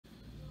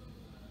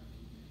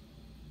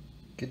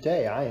Good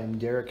day, I am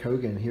Derrick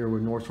Hogan here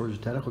with North Georgia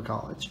Technical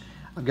College.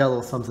 I've got a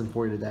little something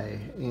for you today,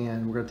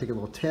 and we're going to take a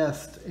little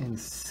test and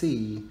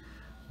see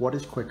what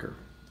is quicker.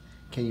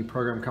 Can you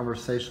program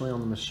conversationally on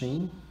the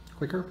machine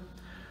quicker?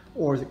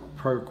 Or is it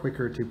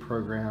quicker to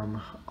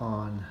program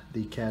on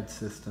the CAD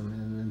system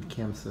and the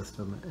CAM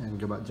system and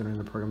go about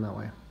generating the program that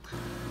way?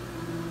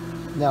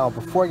 Now,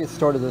 before I get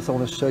started with this, I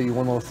want to show you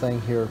one little thing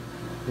here,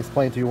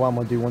 explain to you what I'm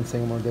going to do, one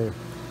thing I'm going to do.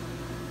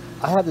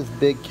 I have this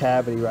big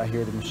cavity right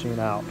here to machine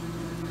out.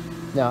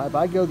 Now, if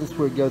I go this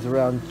where it goes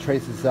around,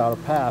 traces out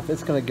a path,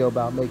 it's going to go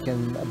about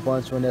making a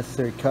bunch of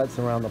unnecessary cuts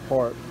around the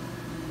part.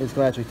 It's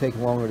going to actually take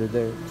longer to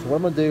do. So what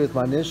I'm going to do is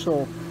my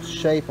initial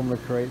shape I'm going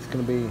to create is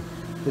going to be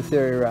this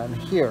area right in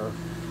here,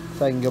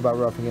 so I can go about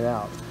roughing it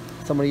out.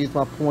 So I'm going to use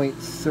my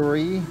points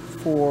 3,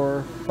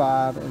 4,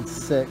 5, and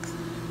 6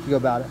 to go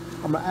about it.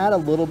 I'm going to add a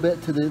little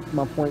bit to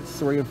my points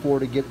 3 and 4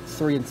 to get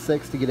 3 and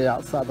 6 to get it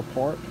outside the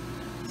part,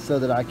 so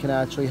that I can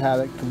actually have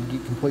it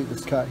complete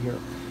this cut here.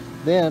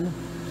 Then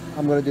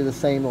I'm going to do the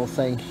same little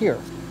thing here,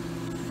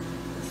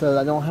 so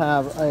that I don't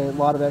have a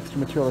lot of extra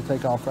material to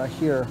take off right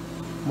here.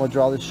 I'm going to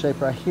draw this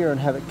shape right here and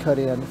have it cut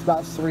in. It's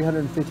about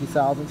 350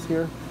 thousandths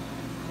here.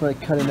 I'm going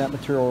to cut in that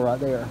material right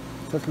there.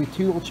 So it's going to be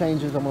two little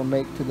changes I'm going to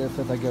make to this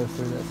as I go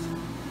through this.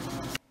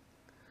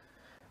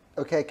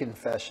 Okay,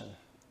 confession.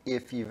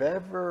 If you've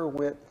ever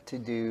went to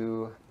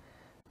do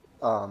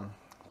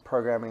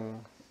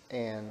programming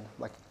and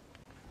like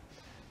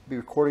be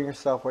recording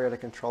yourself while you're at a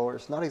controller,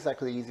 it's not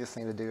exactly the easiest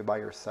thing to do by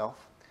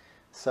yourself.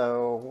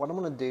 So what I'm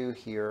going to do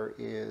here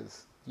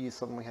is use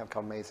something we have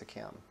called Machinist.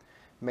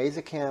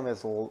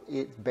 Machinist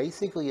it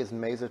basically is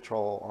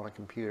Mazotrol on a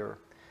computer.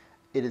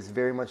 It is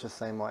very much the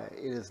same way.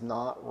 It is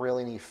not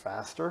really any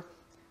faster.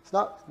 It's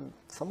not, in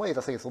some ways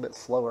I think it's a little bit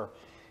slower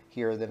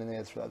here than it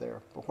is right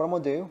there. But what I'm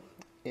going to do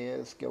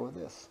is go with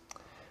this.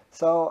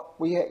 So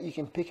you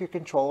can pick your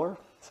controller.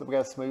 So we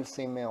got a smooth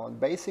seam mill, and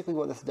basically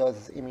what this does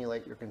is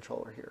emulate your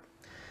controller here.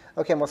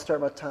 Okay, I'm going to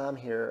start my time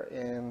here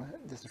in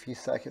just a few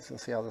seconds and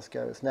see how this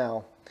goes.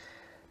 Now,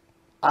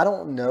 I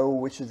don't know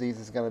which of these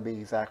is going to be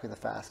exactly the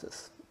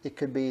fastest. It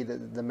could be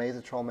that the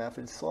Mazotrol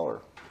method is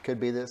slower. It could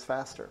be that it's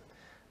faster.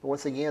 But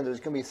once again,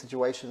 there's going to be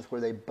situations where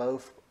they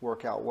both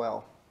work out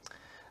well.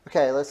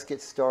 Okay, let's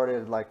get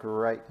started like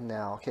right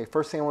now. Okay,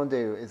 first thing I want to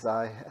do is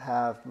I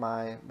have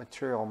my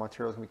material. My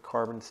material is going to be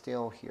carbon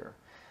steel here.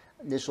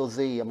 Initial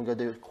Z, I'm going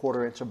to do a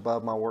 1/4 inch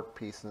above my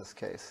workpiece in this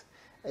case.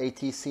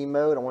 ATC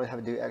mode, I want to have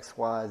it do X,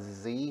 Y,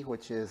 Z,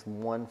 which is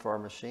 1 for our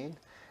machine.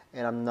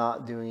 And I'm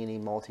not doing any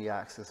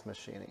multi-axis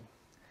machining.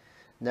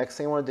 Next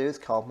thing I want to do is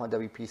call my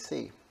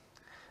WPC.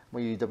 I'm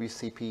going to use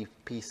WCP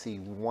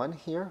PC1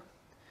 here.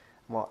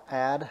 I'm going to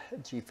add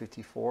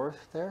G54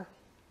 there.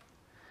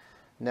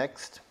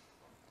 Next,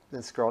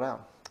 then scroll down.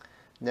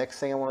 Next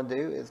thing I want to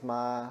do is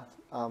my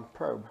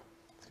probe.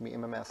 It's going to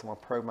be MMS. I'm going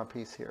to probe my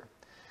piece here.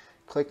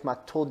 Click my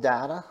tool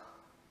data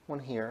one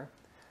here,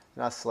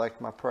 and I select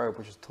my probe,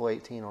 which is tool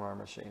 18 on our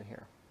machine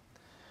here.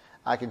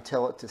 I can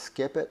tell it to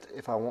skip it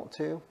if I want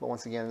to, but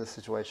once again in this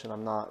situation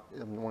I'm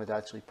wanting to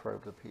actually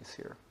probe the piece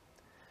here.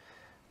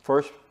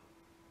 First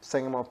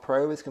thing I'm going to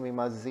probe is going to be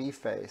my Z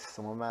face.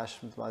 So I'm going to mash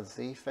my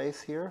Z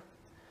face here,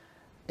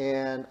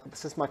 and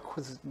since my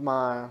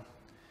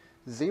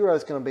 0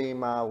 is going to be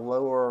my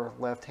lower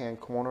left hand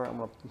corner, I'm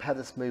going to have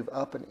this move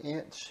up an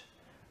inch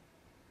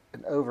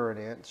and over an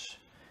inch,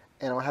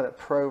 and I'm going to have it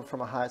probe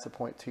from a height of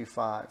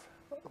 0.25,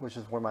 which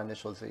is where my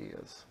initial Z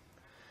is.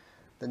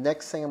 The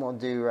next thing I'm going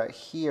to do right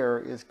here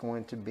is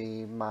going to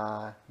be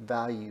my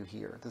value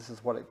here. This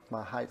is what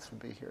my heights would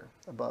be here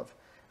above.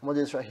 I'm going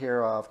to do this right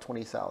here of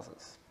 20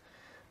 thousandths.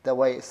 That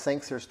way it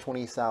thinks there's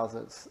 20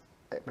 thousandths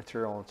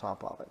material on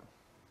top of it.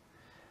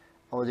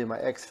 I'm going to do my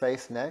X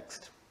face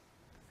next.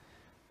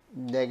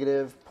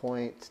 Negative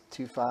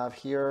 0.25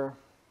 here.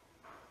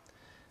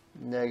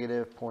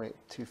 Negative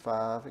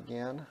 0.25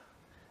 again.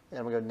 And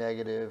I'm going to go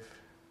negative.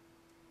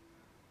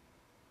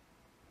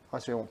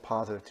 Actually, I want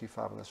positive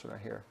 2.5 on this one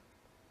right here.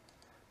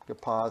 Go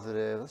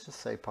positive, let's just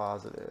say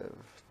positive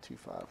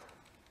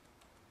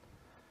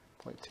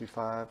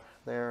 0.25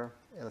 there.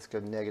 And let's go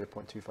negative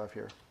 0.25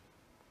 here.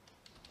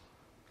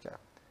 Okay.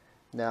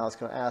 Now it's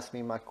going to ask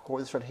me my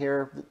coordinates right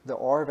here. The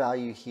R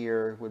value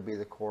here would be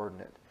the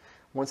coordinate.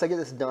 Once I get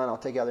this done, I'll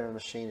take it out there in the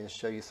machine and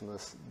show you some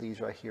of these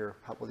right here,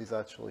 what these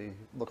actually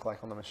look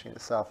like on the machine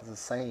itself. It's the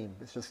same.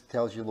 It just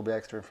tells you a little bit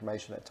extra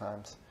information at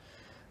times.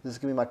 This is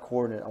going to be my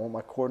coordinate. I want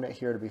my coordinate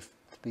here to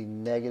be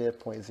negative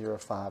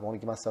 0.05. I want to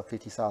give myself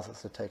 50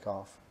 thousandths to take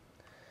off.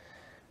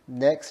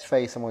 Next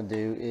face I'm going to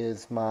do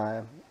is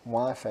my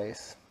Y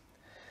face.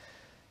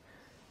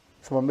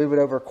 So I'm going to move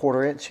it over a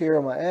 1/4 inch here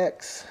on my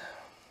X.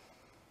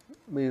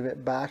 Move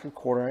it back a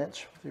 1/4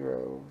 inch,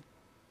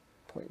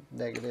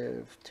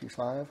 negative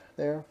 0.25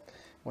 there.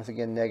 Once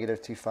again,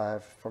 negative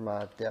 0.25 for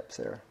my depths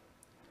there.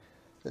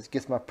 This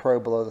gets my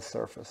probe below the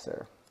surface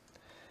there.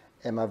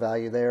 And my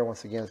value there,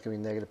 once again, is going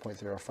to be negative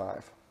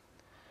 0.05.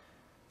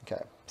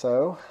 Okay,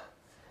 so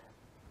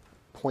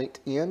point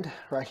end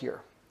right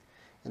here.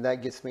 And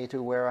that gets me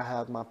to where I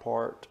have my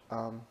part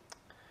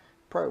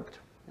probed.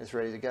 It's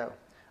ready to go.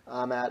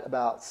 I'm at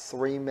about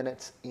 3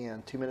 minutes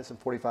in, 2 minutes and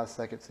 45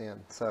 seconds in.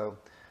 So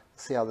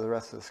let's see how the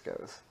rest of this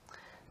goes.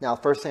 Now,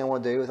 the first thing I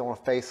want to do is I want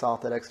to face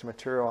off that extra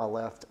material I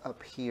left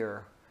up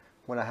here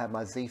when I had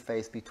my Z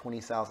face be 20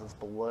 thousandths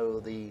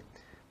below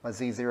my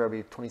Z0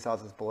 be 20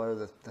 thousandths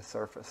below the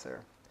surface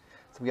there.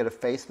 So we go to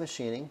face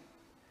machining,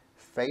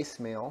 face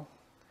mill.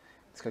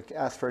 It's going to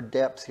ask for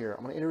depths here.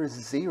 I'm going to enter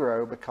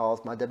 0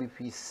 because my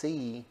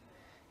WPC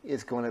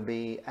is going to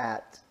be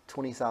at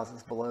 20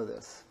 thousandths below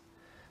this.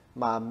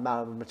 My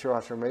amount of material I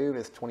have to remove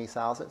is 20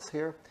 thousandths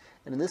here.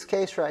 And in this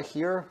case right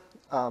here,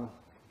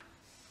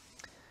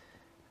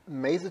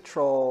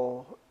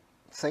 Mazotrol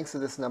thinks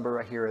of this number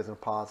right here as a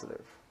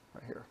positive,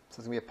 right here. So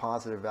it's going to be a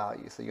positive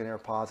value. So you're going to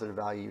enter a positive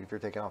value if you're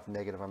taking off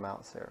negative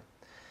amounts there.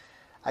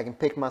 I can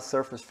pick my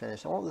surface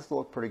finish. I want this to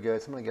look pretty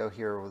good, so I'm going to go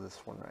here with this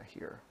one right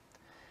here.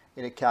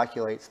 And it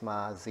calculates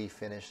my Z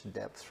finish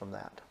depths from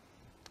that.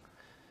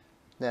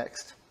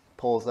 Next,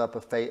 pulls up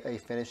a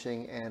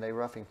finishing and a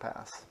roughing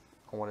pass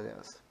on what it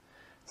is.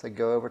 So I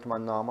go over to my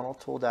nominal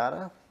tool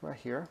data right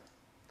here,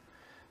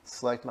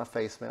 select my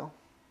face mill.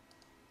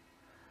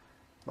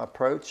 My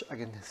approach, I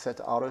can set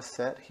to auto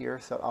set here,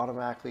 so it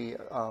automatically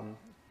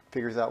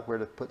figures out where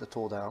to put the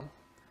tool down.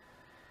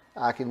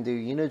 I can do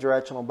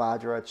unidirectional,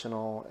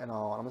 bidirectional, and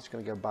all. I'm just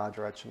going to go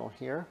bidirectional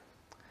here.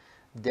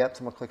 Depth,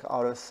 I'm going to click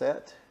auto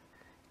set,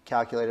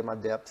 calculated my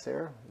depths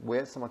there.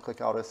 Width, I'm going to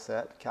click auto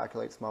set,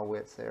 calculates my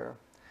width there.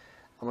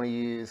 I'm going to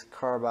use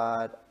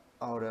carbide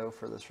auto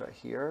for this right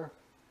here,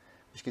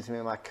 which gives me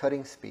my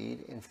cutting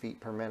speed in feet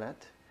per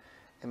minute.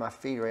 And my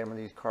feed rate, I'm going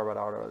to use carbide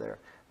auto there.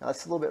 Now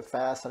that's a little bit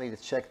fast. I need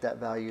to check that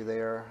value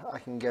there. I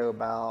can go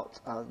about,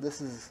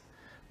 this is,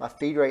 my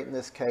feed rate in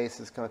this case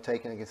is going to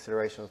take into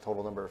consideration the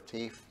total number of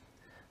teeth.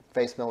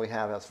 Face mill we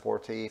have has 4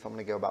 teeth. I'm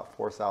going to go about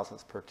 4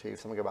 thousandths per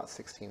tooth, so I'm going to go about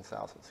 16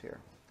 thousandths here.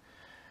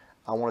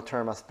 I want to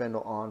turn my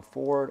spindle on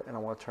forward, and I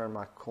want to turn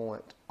my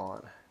coolant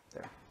on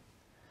there.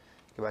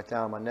 Go back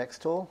down to my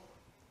next tool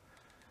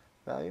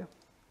value,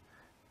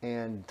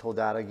 and tool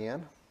data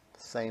again.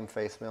 Same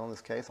face mill in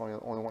this case, only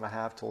one I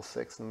have, tool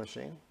 6 in the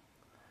machine.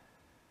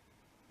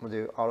 I'm going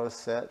to do auto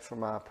set for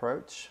my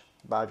approach,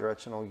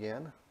 bidirectional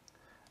again,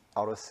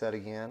 auto set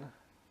again,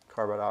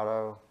 carbide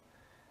auto,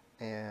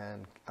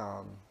 and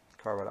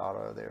carbide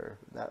auto there.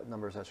 That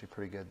number is actually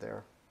pretty good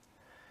there.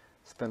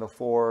 Spindle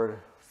forward,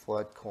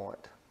 flood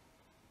coolant,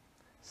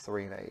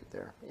 3 and 8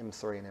 there,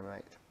 M3 and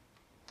M8.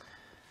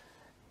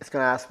 It's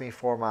going to ask me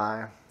for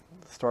my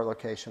start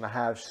location. I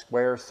have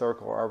square,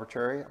 circle, or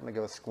arbitrary. I'm going to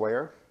go with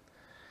square.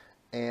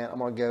 And I'm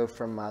going to go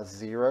from my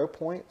 0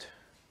 point,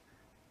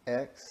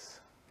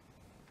 X,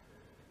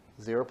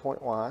 0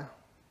 point Y,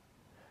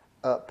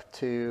 up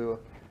to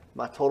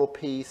my total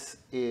piece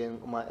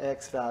in my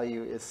X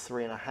value is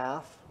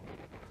 3.5.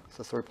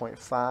 So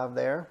 3.5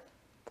 there.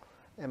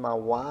 And my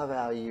Y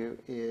value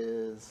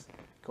is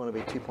going to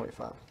be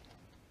 2.5.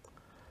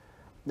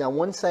 Now,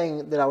 one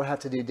thing that I would have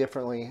to do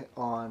differently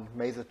on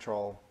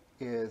Mazotrol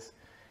is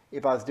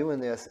if I was doing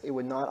this, it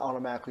would not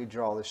automatically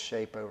draw this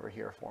shape over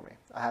here for me.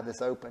 I have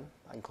this open.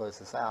 I can close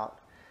this out.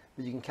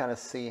 But you can kind of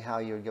see how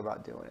you would go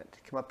about doing it.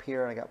 Come up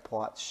here and I got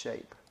plot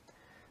shape.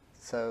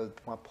 So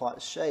my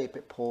plot shape,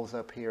 it pulls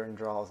up here and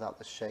draws out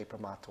the shape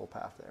of my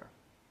toolpath there.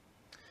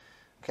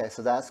 Okay,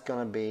 so that's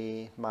going to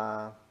be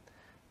my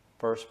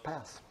first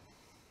pass.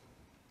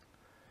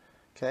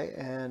 Okay,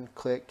 and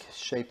click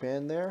shape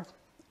in there,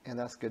 and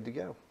that's good to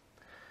go.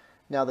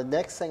 Now the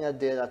next thing I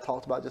did, I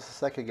talked about just a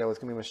second ago, is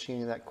going to be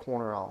machining that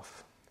corner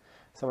off.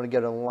 So I'm going to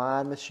go to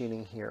line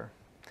machining here.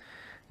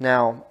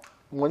 Now,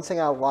 one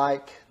thing I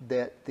like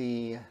that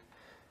the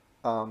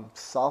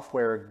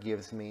software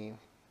gives me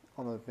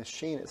on the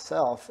machine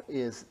itself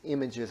is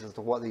images as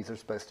to what these are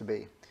supposed to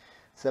be.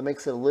 So that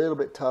makes it a little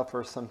bit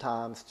tougher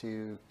sometimes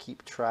to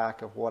keep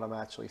track of what I'm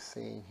actually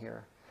seeing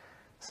here.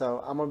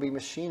 So I'm going to be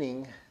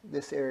machining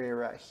this area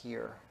right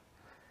here.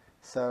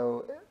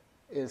 So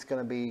it's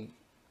going to be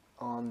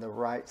on the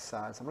right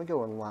side. So I'm going to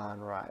go in line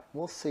right.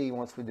 We'll see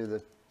once we do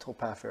the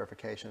toolpath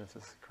verification if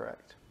this is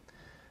correct.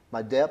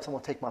 My depths, I'm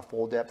going to take my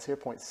full depths here,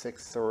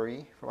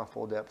 0.63 for my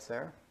full depths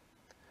there.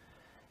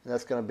 And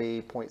that's going to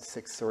be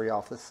 0.63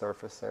 off the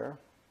surface there.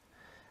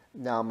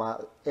 Now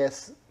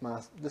this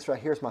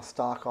right here is my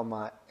stock on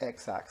my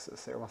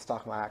x-axis there. My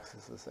stock on my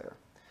axis is there.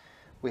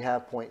 We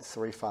have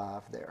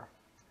 0.35 there.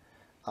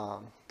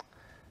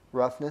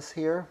 Roughness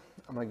here,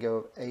 I'm going to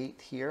go 8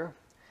 here.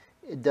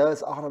 It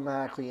does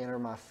automatically enter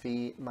my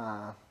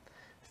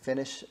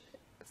finish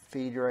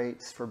feed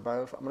rates for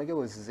both. I'm going to go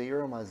with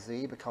 0 on my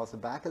Z because the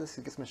back of this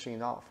gets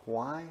machined off.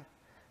 Why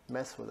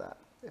mess with that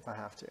if I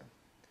have to?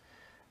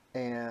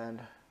 And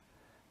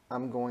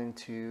I'm going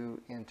to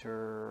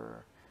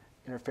enter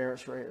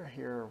interference rate right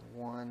here,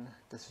 1.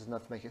 This is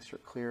enough to make it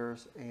strip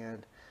clears,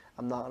 and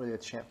I'm not going to do a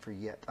chamfer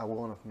yet. I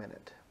will in a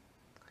minute.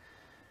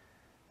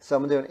 So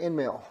I'm going to do an end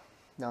mill.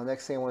 Now, the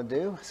next thing I want to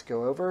do is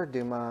go over,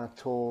 do my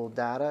tool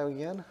data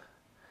again,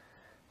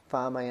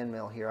 find my end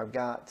mill here. I've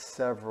got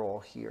several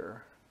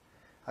here.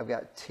 I've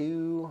got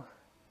 2,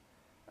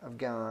 I've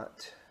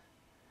got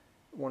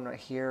one right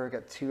here,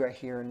 got two right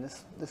here. In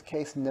this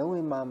case,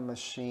 knowing my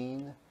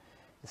machine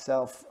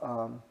itself,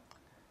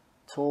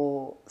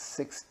 tool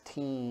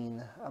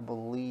 16, I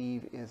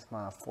believe, is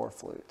my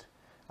 4-flute.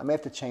 I may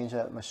have to change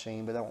that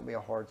machine, but that won't be a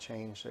hard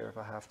change there if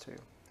I have to.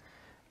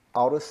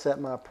 Auto set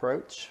my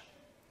approach.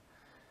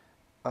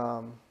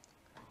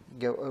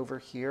 Go over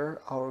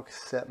here, auto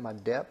set my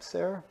depths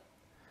there.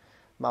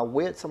 My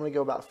widths, I'm going to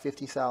go about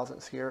 50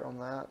 thousandths here on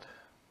that.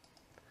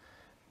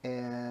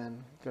 And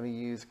I'm going to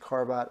use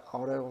carbide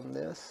auto on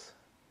this.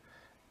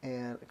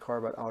 And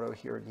carbide auto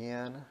here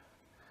again.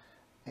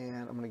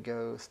 And I'm going to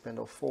go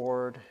spindle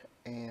forward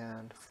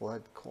and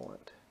flood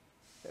coolant.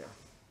 There.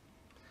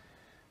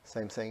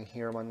 Same thing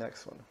here on my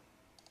next one.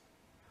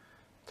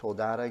 Tool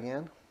data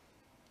again.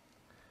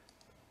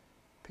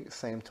 Pick the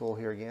same tool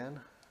here again.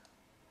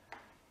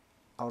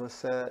 Auto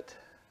set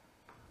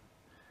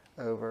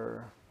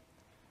over.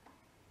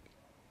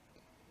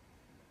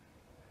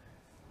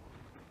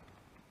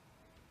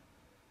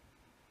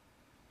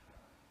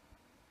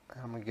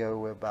 I'm going to go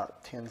with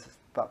about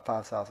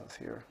 5 thousandths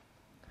here.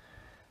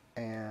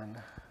 And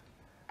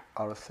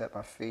auto set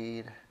my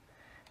feed.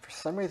 For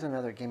some reason or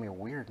another, it gave me a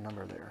weird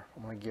number there.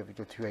 I'm going to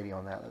go 280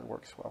 on that. That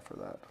works well for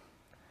that.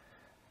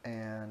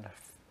 And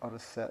auto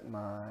set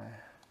my,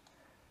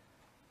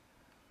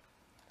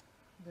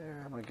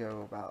 there, I'm going to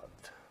go about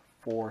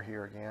 4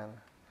 here again.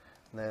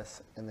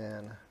 This, and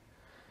then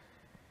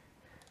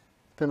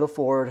spindle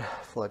forward,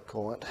 flood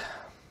coolant.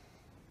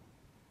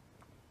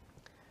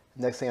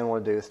 Next thing I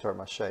want to do is start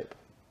my shape.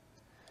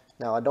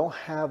 Now I don't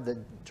have the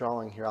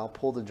drawing here. I'll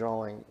pull the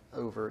drawing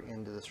over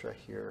into this right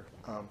here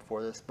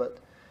for this. But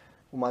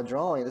with my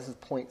drawing, this is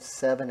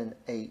 0.7 and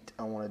 8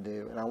 I want to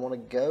do. And I want to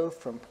go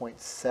from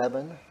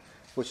 0.7,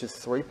 which is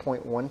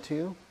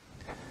 3.125,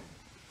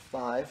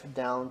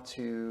 down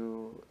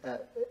to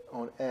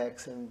on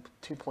X and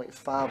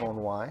 2.5 on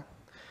Y.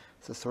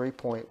 So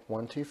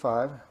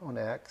 3.125 on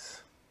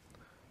X,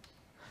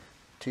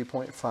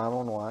 2.5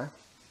 on Y.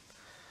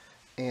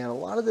 And a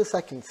lot of this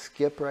I can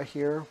skip right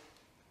here.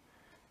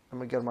 I'm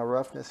going to go to my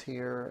roughness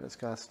here, and it's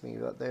going to ask me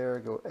about there,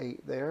 go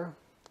 8 there.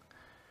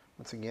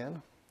 Once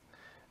again,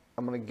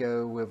 I'm going to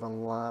go with a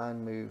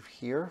line move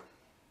here,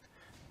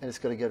 and it's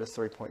going to go to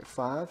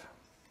 3.5.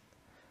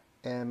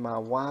 And my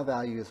Y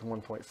value is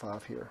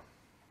 1.5 here.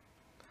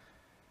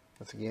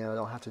 Once again, I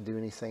don't have to do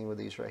anything with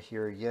these right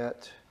here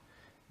yet.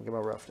 Look at my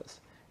roughness.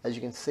 As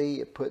you can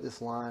see, it put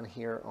this line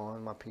here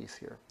on my piece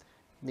here.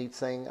 Neat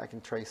thing, I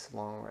can trace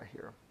along right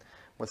here.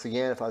 Once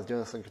again, if I was doing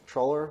this in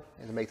controller,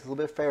 and to make this a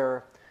little bit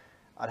fairer,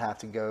 I'd have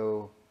to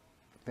go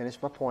finish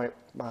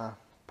my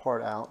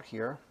part out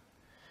here,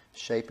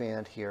 shape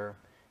end here,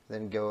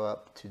 then go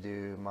up to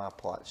do my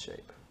plot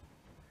shape,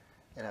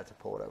 and have to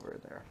pull it over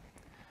in there.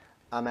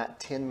 I'm at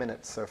 10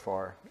 minutes so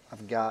far.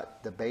 I've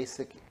got the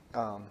basic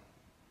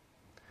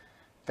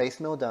face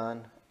mill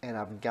done, and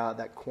I've got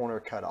that corner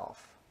cut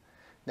off.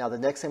 Now the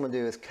next thing I'm going to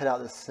do is cut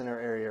out this center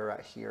area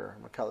right here.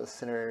 I'm going to cut out the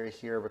center area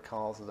here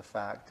because of the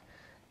fact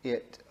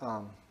it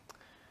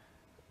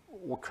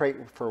will create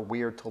for a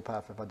weird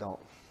toolpath if I don't.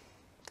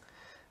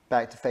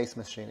 Back to face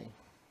machining.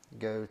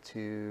 Go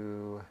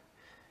to,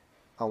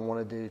 I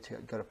want to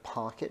go to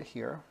pocket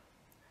here.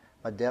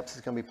 My depth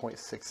is going to be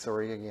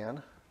 0.63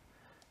 again.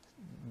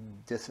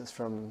 Distance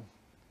from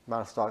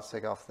amount of stock to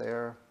take off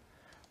there.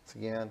 So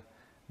again,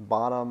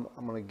 bottom,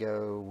 I'm going to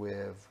go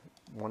with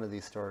one of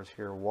these stars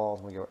here. Walls,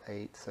 I'm going to go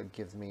 8, so it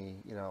gives me,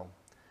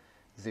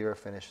 0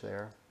 finish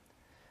there.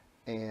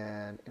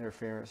 And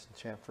interference and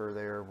chamfer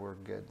there, we're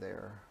good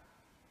there.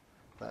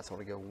 That's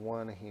going to go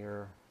 1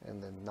 here,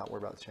 and then not worry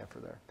about the chamfer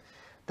there.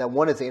 That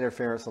 1 is the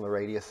interference on the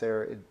radius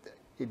there.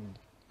 It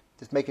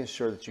just making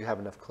sure that you have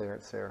enough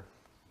clearance there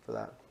for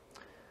that.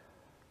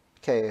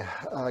 Okay,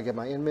 I got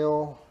my end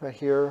mill right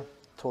here.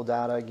 Tool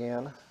data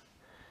again.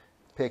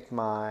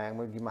 I'm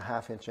going to do my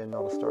 1/2 inch end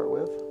mill to start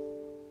with.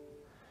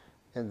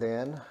 And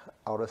then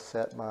auto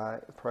set my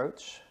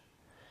approach.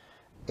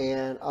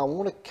 And I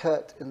want to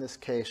cut, in this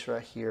case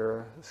right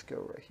here, let's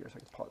go right here so I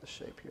can plot the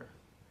shape here.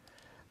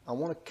 I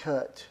want to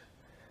cut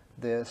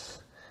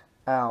this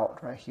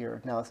out right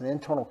here. Now it's an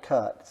internal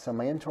cut, so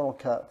my internal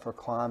cut for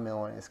climb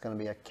milling is going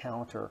to be a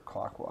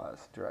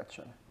counterclockwise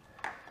direction.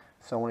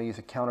 So I want to use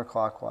a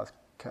counterclockwise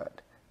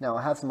cut. Now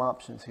I have some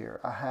options here.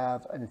 I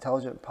have an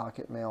intelligent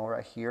pocket mill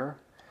right here,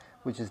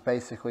 which is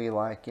basically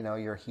like,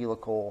 your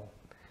helical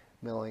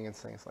milling and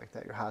things like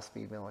that, your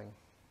high-speed milling.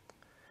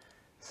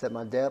 Set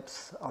my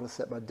depths. I'll just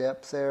set my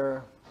depths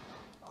there.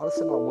 I'll just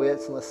set my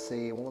widths, and let's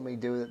see. It won't let me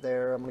do it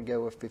there. I'm going to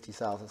go with 50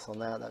 thousandths on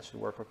that. That should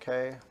work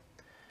okay.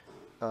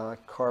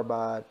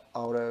 Carbide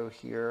auto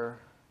here.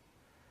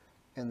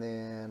 And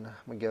then I'm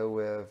going to go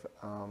with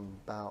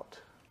about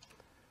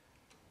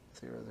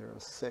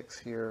 0.006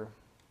 here.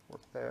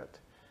 Work that.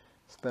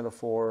 Spindle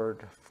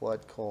forward,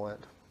 flood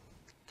coolant.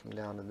 Come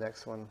down to the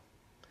next one.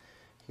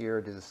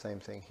 Here, do the same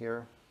thing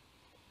here.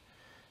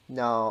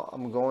 Now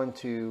I'm going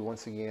to,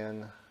 once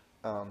again,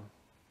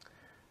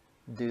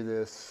 do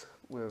this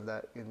with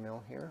that end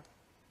mill here.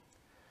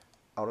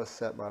 Auto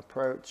set my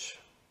approach.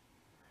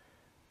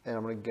 And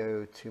I'm going to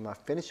go to my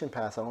finishing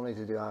pass. I don't need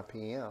to do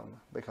IPM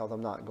because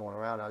I'm not going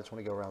around. I just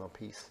want to go around the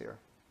piece here.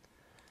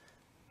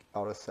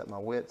 Auto set my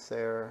widths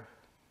there.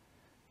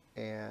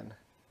 And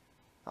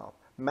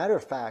matter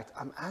of fact,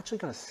 I'm actually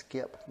going to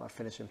skip my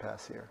finishing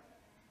pass here.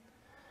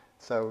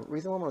 So the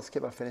reason why I'm going to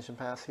skip my finishing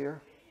pass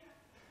here,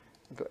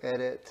 go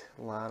edit,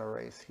 line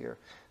erase here.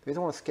 The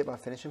reason I want to skip my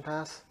finishing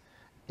pass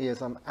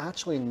is I'm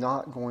actually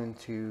not going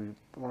to,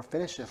 I want to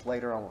finish this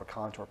later on with a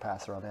contour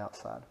pass around the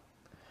outside.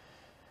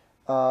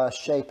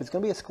 Shape, it's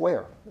going to be a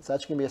square. It's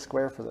actually going to be a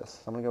square for this.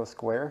 So I'm going to go with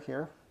square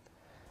here.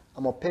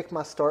 I'm going to pick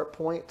my start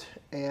point,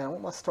 and I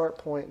want my start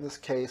point in this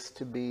case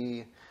to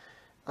be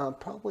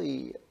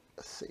probably,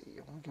 let's see,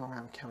 I'm going to go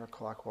around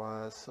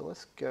counterclockwise. So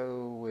let's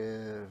go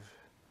with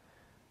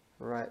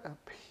right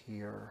up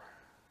here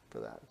for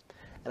that.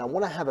 And I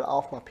want to have it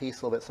off my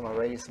piece a little bit so my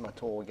radius of my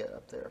tool will get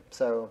up there.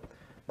 So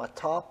my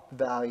top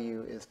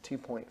value is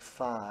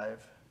 2.5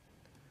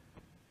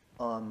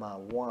 on my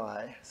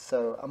Y.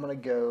 So I'm going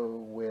to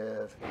go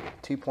with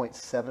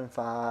 2.75,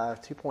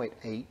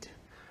 2.8.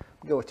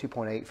 Go with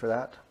 2.8 for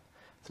that.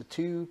 So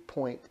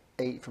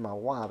 2.8 for my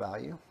Y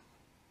value.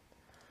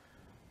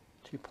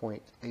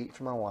 2.8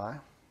 for my Y.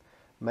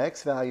 My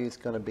X value is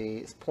going to be,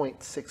 it's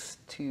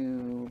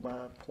 0.62,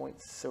 my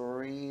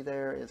 0.3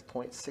 there is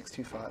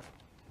 0.625.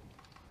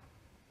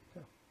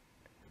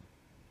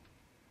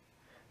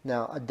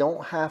 Now, I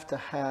don't have to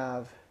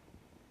have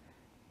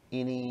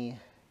any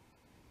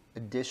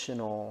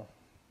additional,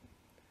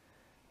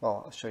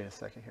 well, I'll show you in a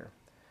second here.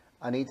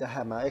 I need to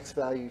have my X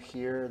value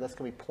here. That's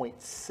going to be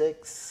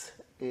 0.6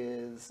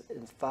 is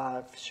in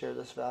 5, share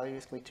this value.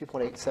 It's going to be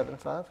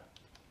 2.875.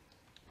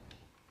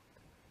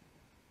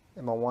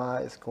 And my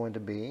Y is going to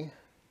be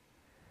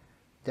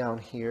down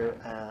here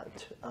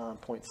at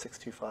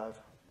 0.625.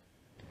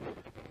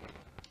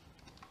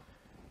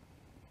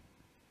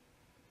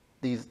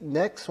 These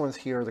next ones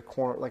here are the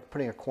corner, like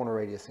putting a corner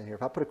radius in here.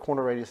 If I put a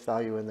corner radius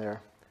value in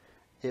there,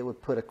 it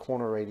would put a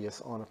corner radius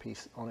on a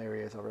piece, on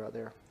areas over right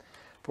there.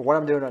 For what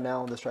I'm doing right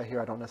now on this right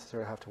here, I don't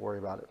necessarily have to worry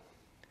about it.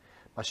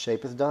 My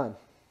shape is done.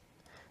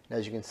 And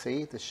as you can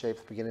see, the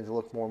shape's beginning to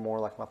look more and more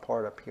like my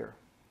part up here.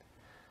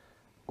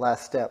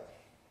 Last step,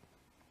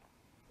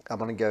 I'm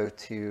going to go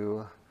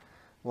to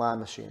line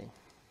machining.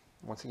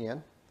 Once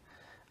again,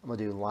 I'm going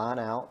to do line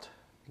out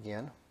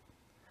again.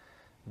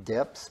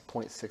 Depths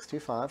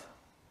 0.625.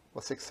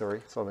 Well,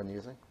 630, that's what I've been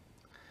using.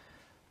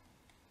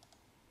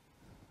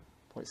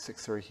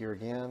 0.63 here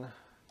again.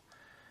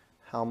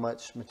 How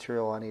much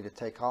material I need to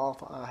take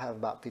off? I have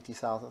about 50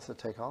 thousandths to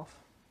take off.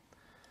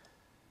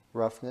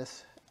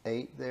 Roughness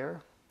 8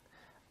 there.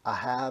 I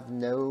have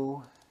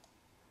no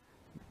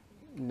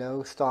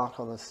stock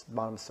on this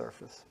bottom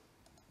surface,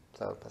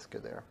 so that's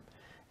good there.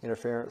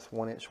 Interference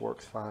 1 inch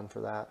works fine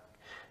for that.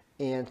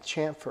 And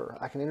chamfer,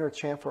 I can enter a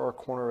chamfer or a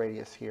corner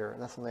radius here,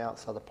 and that's on the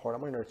outside of the part.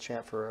 I'm going to enter a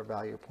chamfer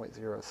value of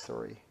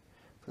 0.03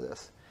 for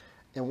this.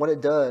 And what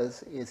it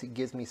does is it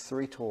gives me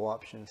 3 tool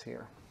options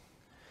here.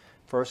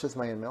 First is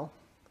my end mill.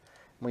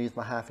 I'm going to use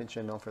my 1/2 inch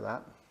end mill for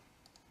that.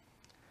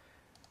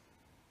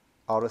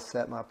 Auto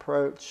set my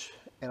approach,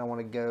 and I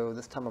want to go,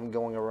 this time I'm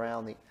going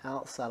around the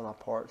outside of my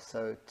part,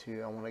 so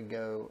I want to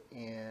go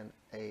in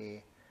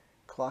a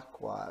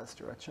clockwise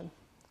direction.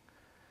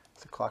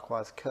 It's a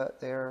clockwise cut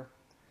there.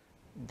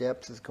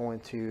 Depth is going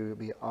to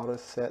be auto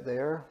set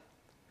there.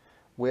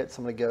 Width,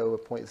 I'm going to go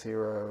with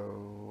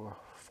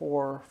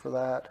 0.04 for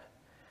that.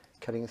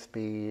 Cutting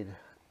speed,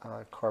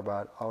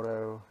 carbide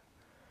auto,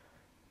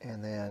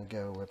 and then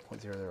go with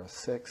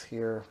 0.006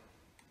 here.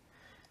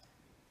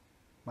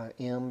 My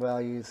M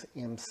values,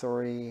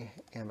 M3,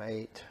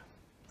 M8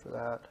 for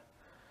that.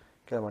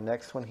 Go to my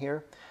next one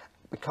here.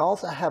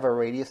 Because I have a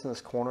radius in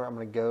this corner, I'm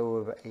going to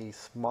go with a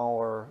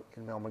smaller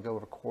end mill. I'm going to go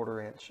with a 1/4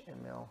 inch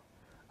end mill.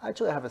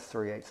 Actually, I have a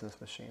 3/8 in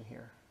this machine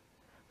here.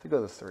 So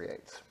go with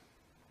 3/8.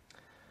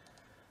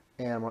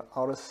 And I'm going to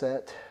auto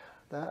set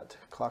that,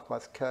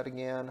 clockwise cut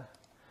again.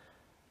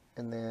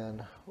 And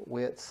then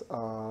widths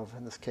of,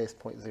 in this case,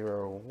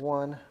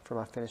 0.01 for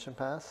my finishing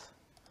pass.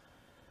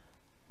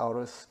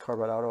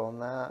 Carbide auto on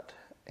that.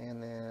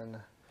 And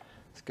then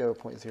let's go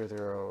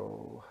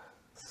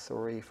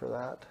 0.003 for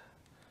that.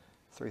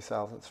 3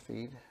 thousandths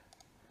feed.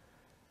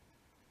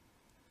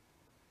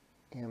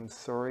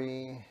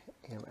 M3,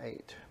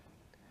 M8.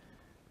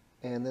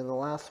 And then the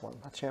last one,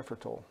 my chamfer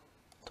tool.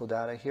 Tool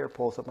data here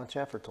pulls up my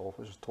chamfer tool,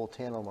 which is tool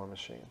 10 on my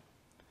machine.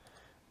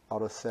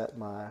 Auto set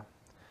my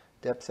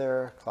depths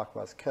there,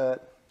 clockwise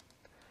cut.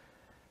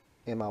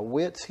 And my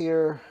widths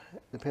here,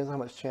 depends on how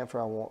much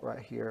chamfer I want right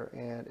here.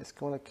 And it's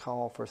going to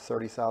call for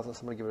 30 thousandths.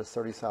 I'm going to give it a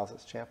 30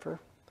 thousandths chamfer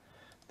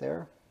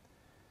there.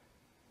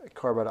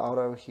 Carbide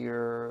auto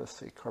here, let's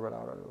see, carbide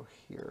auto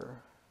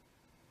here.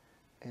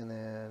 And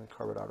then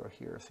carbide auto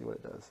here, see what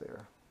it does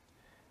there.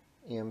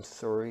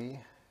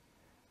 M3,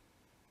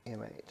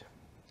 M8.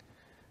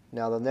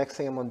 Now the next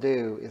thing I'm going to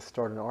do is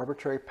start an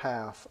arbitrary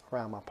path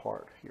around my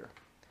part here.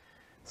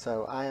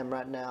 So I am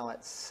right now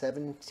at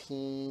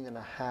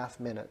 17.5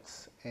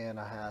 minutes, and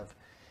I have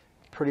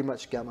pretty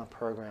much got my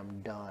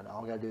program done.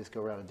 All I got to do is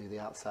go around and do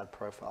the outside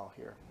profile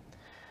here.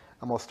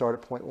 I'm going to start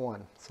at point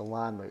 1. It's a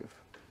line move.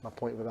 My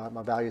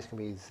value is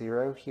going to be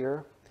 0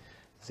 here,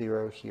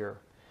 0 here.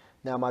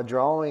 Now my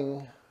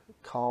drawing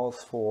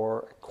calls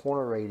for a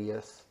corner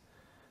radius.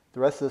 The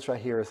rest of this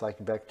right here is like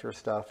vector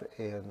stuff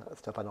and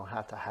stuff I don't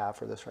have to have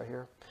for this right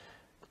here.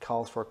 It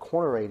calls for a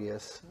corner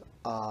radius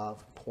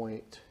of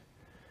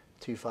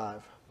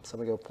 0.25. So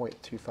I'm going to go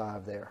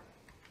 0.25 there.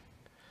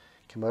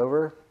 Come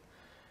over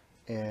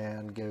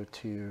and go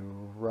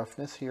to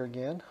roughness here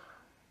again.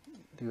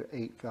 Do an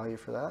 8 value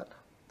for that.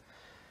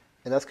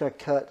 And that's going to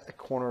cut a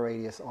corner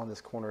radius on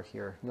this corner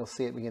here. You'll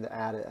see it begin to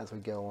add it as we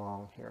go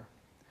along here.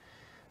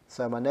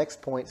 So my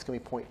next point is going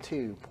to be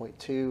 0.2.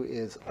 0.2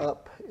 is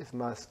up. It's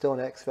still an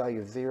x value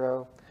of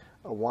 0,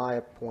 a y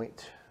of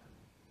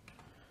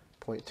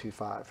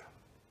 0.25.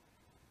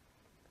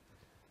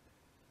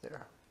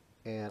 There.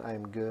 And I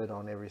am good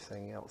on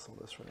everything else on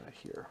this one right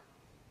here.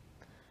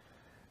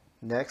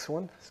 Next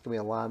one is going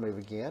to be a line move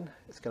again.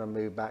 It's going to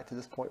move back to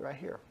this point right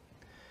here.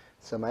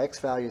 So my x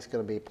value is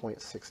going to be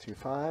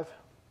 0.625.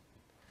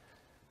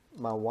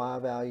 My y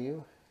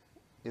value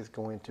is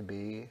going to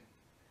be,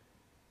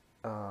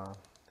 entered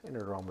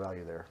the wrong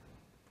value there,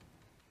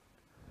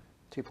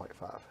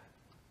 2.5.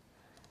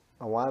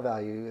 My y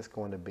value is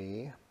going to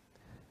be,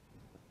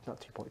 not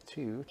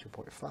 2.2,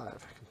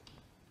 2.5.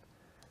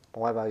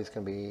 My y value is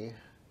going to be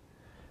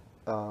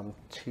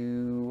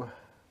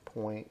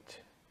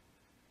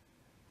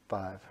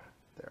 2.5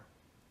 there.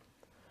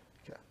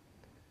 Okay.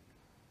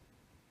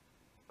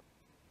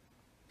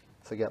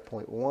 So I got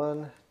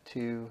 0.1,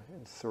 2,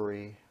 and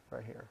 3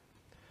 right here.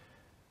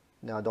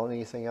 Now I don't need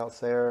anything else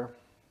there.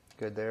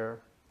 Good there.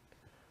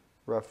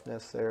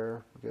 Roughness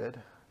there. Good.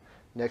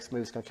 Next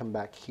move is going to come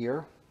back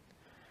here.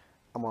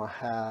 I'm going to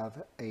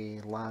have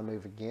a line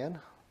move again.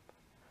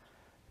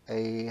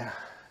 A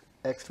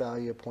x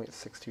value of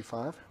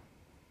 0.625.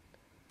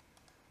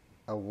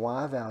 A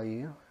y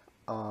value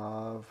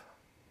of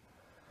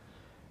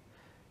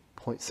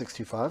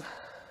 0.625.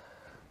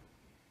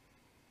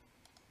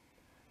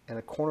 And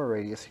a corner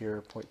radius here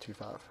of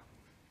 0.25.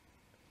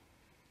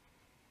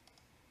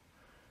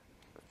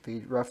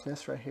 Feed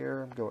roughness right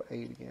here, go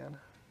 8 again.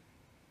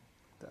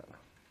 Done.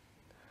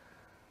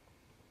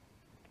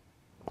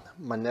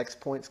 My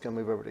next point is going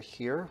to move over to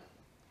here.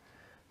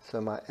 So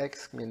my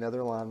x is going to be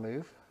another line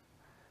move.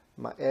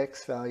 My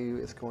x value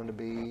is going to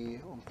be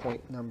on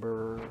point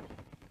number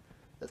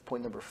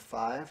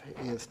 5,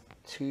 is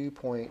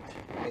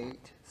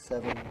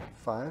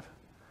 2.875.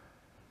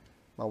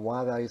 My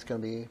y value is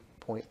going to be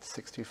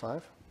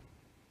 0.625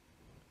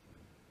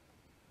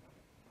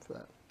 for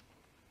that.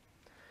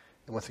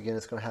 And once again,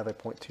 it's going to have a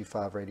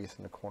 0.25 radius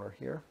in the corner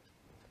here.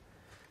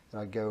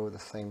 And I go with the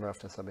same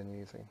roughness I've been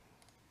using.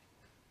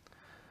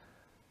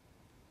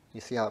 You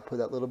see how I put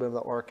that little bit of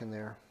the arc in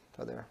there,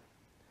 right there.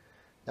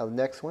 Now the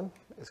next one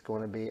is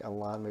going to be a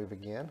line move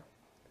again.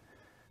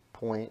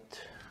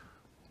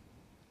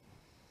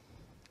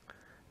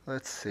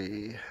 Let's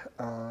see,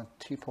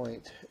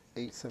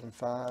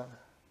 2.875.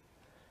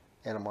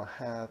 And I'm going to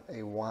have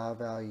a y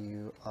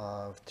value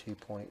of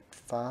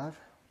 2.5.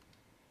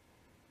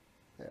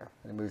 There,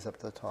 and it moves up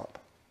to the top.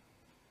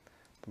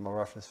 Put my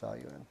roughness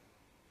value in.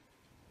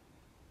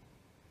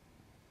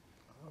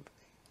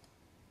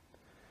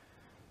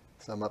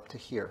 So I'm up to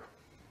here.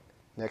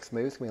 Next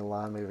move is going to be a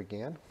line move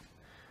again.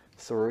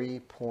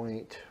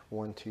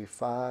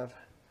 3.125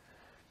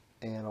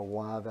 and a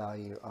y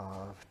value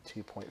of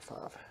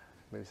 2.5.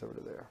 Moves over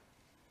to there.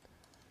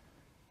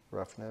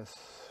 Roughness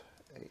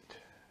 8.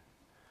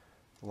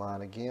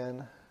 Line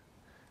again.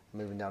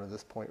 Moving down to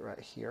this point right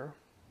here.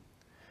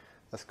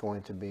 That's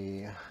going to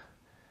be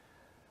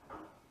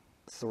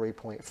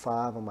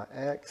 3.5 on my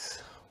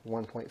x,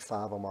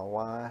 1.5 on my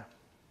y.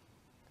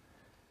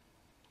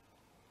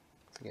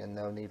 Again,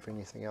 no need for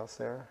anything else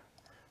there.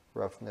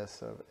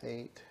 Roughness of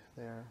 8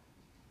 there.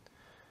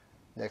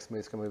 Next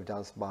move is going to move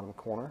down to the bottom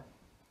corner.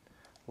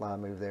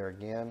 Line move there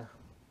again.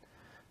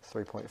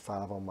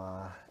 3.5 on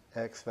my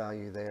x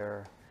value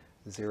there.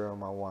 0 on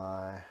my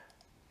y.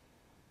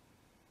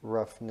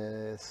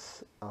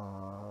 Roughness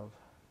of,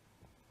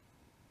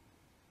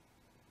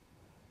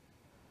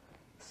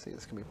 let's see,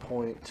 it's going to be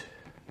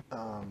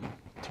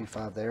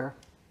 0.25 there.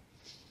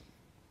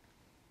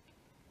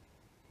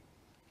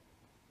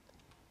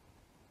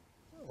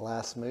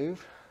 Last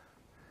move,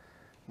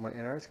 I'm going to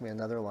enter, it's going to be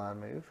another line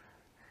move.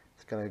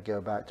 It's going to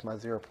go back to my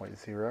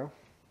 0.0,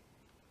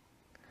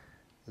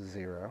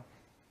 0.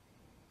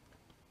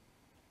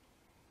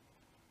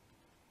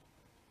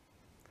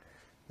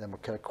 Then we'll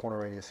cut a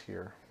corner radius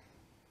here.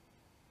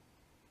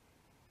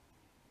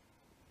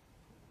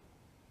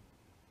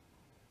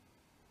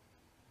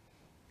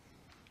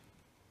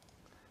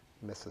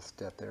 Missed a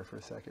step there for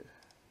a second.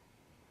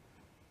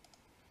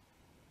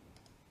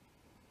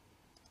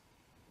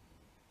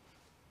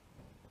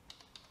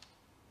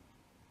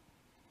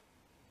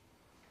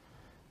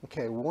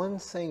 Okay, one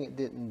thing it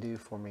didn't do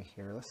for me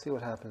here. Let's see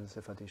what happens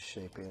if I do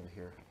shape in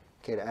here.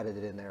 Okay, it added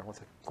it in there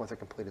once I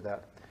completed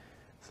that.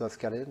 So let's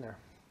get it in there.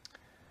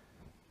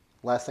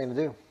 Last thing to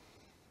do.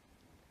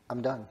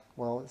 I'm done.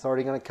 Well, it's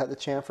already going to cut the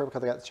chamfer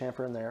because I got the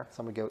chamfer in there.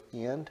 So I'm going to go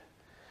end.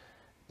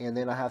 And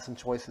then I have some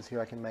choices here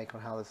I can make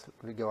on how this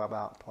would go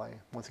about play.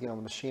 Once again, on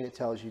the machine, it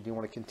tells you, do you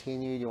want to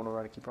continue? Do you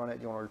want to keep running it?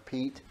 Do you want to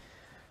repeat? Do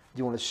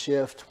you want to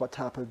shift? What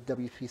type of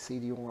WPC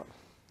do you want?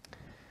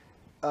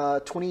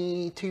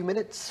 22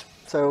 minutes.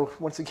 So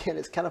once again,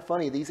 it's kind of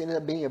funny. These ended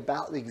up being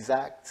about the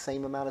exact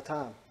same amount of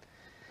time.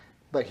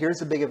 But here's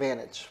the big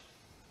advantage.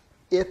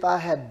 If I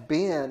had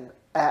been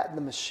at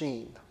the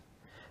machine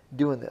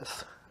doing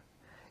this,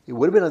 it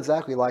would have been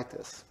exactly like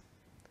this.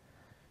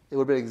 It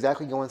would have been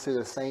exactly going through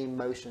the same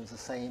motions, the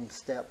same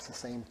steps, the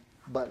same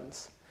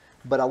buttons.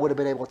 But I would have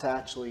been able to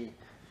actually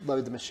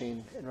load the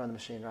machine and run the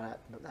machine right at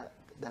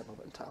that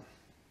moment in time.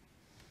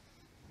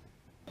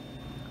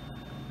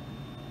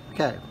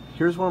 Okay,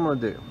 here's what I'm going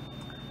to do.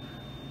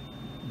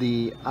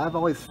 I've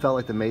always felt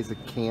like the Mesa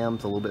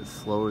cam's a little bit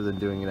slower than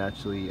doing it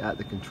actually at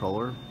the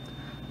controller.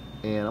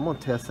 And I'm going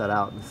to test that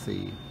out and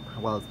see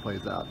how well this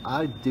plays out.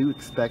 I do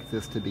expect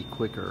this to be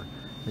quicker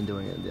than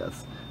doing it in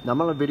this. Now I'm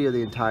going to video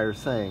the entire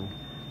thing.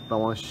 I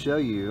want to show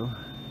you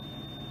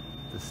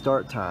the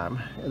start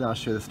time, and I'll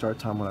show you the start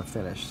time when I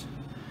finish.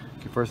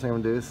 Okay, first thing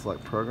I'm going to do is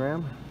select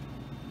program,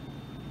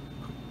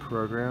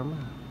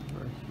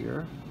 right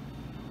here,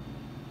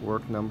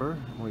 work number.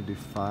 I'm going to do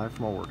 5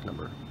 for my work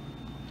number.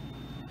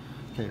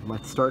 Okay, my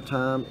start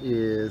time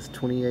is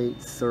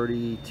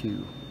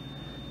 28:32,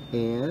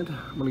 and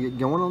I'm going to get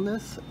going on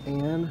this,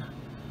 and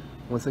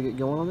once I get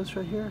going on this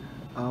right here,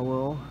 I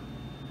will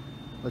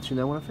let you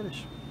know when I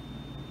finish.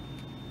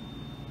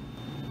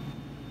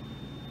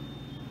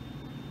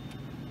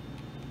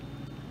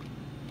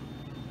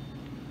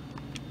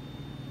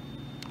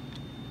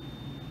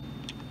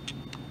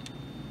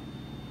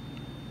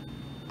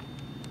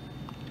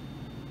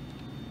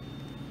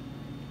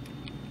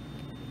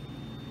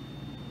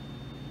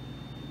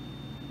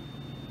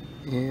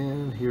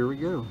 And here we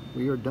go.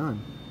 We are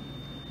done.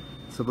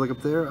 So if you look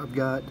up there, I've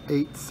got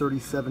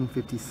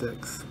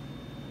 8:37:56.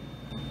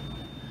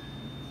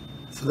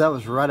 So that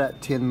was right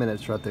at 10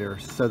 minutes right there.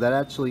 So that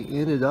actually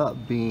ended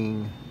up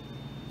being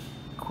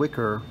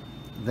quicker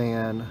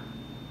than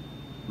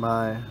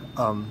my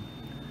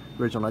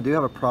original. I do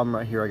have a problem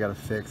right here I got to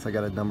fix. I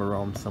got a number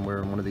wrong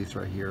somewhere in one of these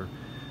right here.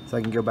 So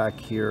I can go back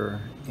here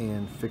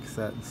and fix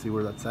that and see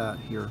where that's at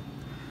here.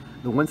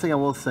 The one thing I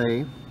will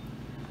say,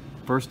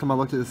 first time I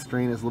looked at the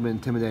screen, it's a little bit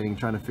intimidating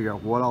trying to figure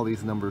out what all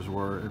these numbers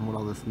were and what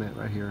all this meant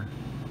right here.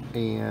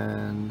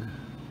 And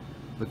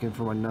looking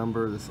for my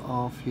number that's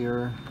off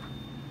here.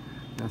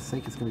 And I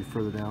think it's going to be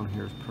further down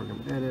here is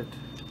program edit.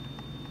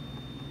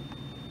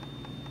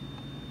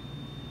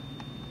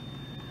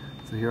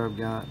 So here I've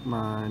got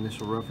my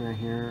initial roughing right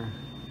here,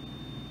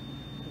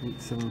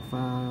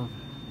 875.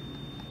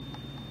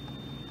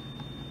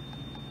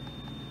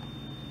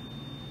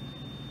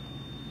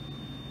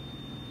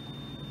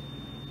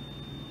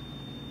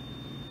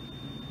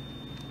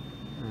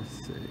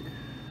 Let's see,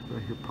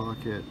 right here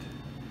pocket,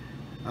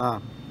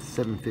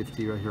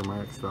 750 right here, my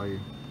X value.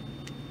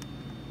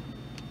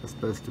 That's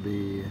supposed to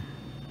be,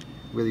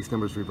 we have these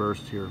numbers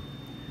reversed here.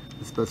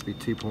 It's supposed to be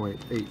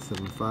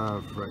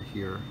 2.875 right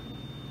here.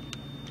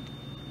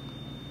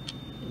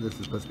 This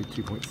is supposed to be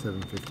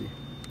 2.750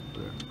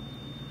 there.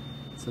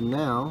 So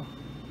now,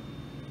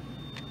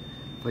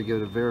 if I go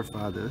to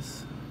verify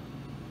this,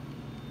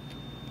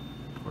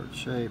 part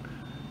shape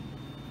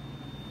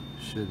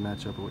should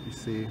match up with what you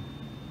see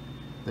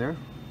there.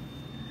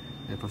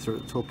 And if I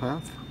start the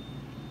toolpath,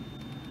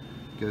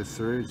 goes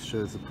through, it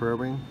shows the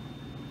probing,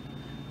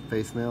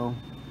 face mill,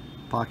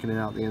 pocketing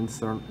out the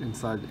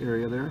inside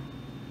area there,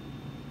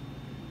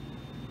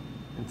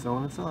 and so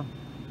on and so on.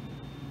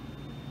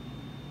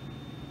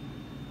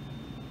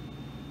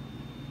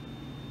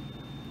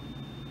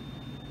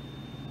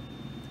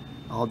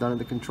 All done at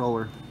the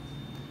controller.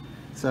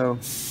 So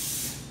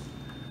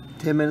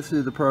 10 minutes to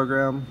do the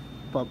program,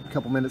 a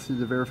couple minutes to do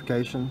the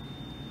verification.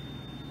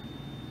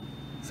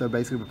 So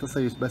basically,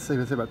 let's say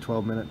about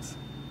 12 minutes.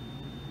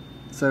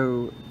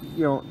 So,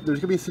 you know, there's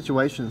going to be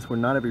situations where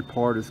not every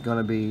part is going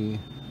to be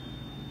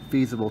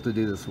feasible to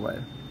do this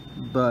way.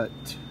 But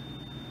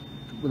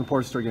when the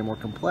parts start getting more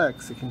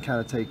complex, it can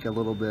kind of take a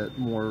little bit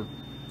more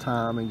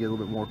time and get a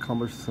little bit more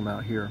cumbersome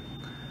out here.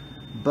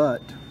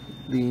 But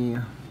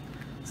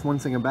one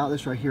thing about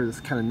this right here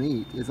that's kind of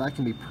neat is I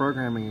can be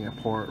programming a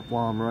part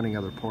while I'm running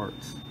other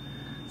parts.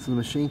 So the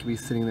machine can be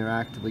sitting there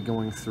actively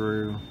going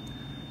through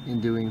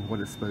and doing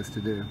what it's supposed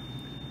to do.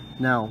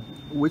 Now,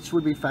 which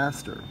would be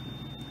faster?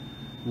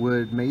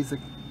 Would Mesa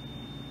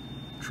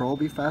Control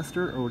be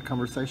faster, or would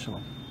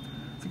Conversational?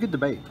 It's a good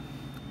debate.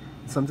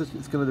 Sometimes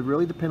it's going to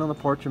really depend on the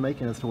part you're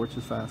making as to which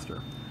is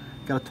faster.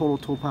 Got a total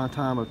toolpath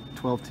time of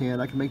 12:10.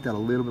 I can make that a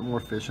little bit more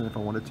efficient if I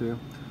wanted to,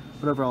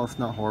 but overall it's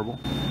not horrible.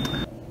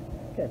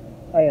 Okay,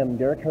 I am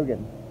Derrick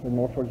Hogan with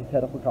North Georgia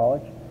Technical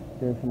College,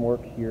 doing some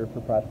work here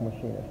for Practical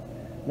Machinist.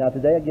 Now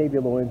today I gave you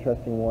a little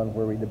interesting one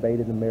where we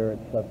debated the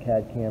merits of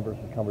CAD CAM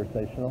versus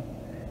Conversational.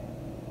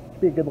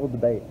 Be a good little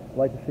debate. I'd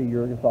like to see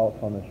your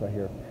thoughts on this right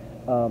here.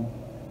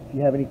 If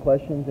you have any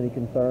questions, any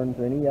concerns,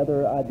 or any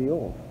other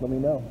ideals, let me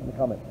know in the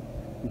comments.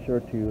 Be sure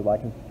to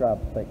like and subscribe.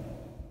 Thanks.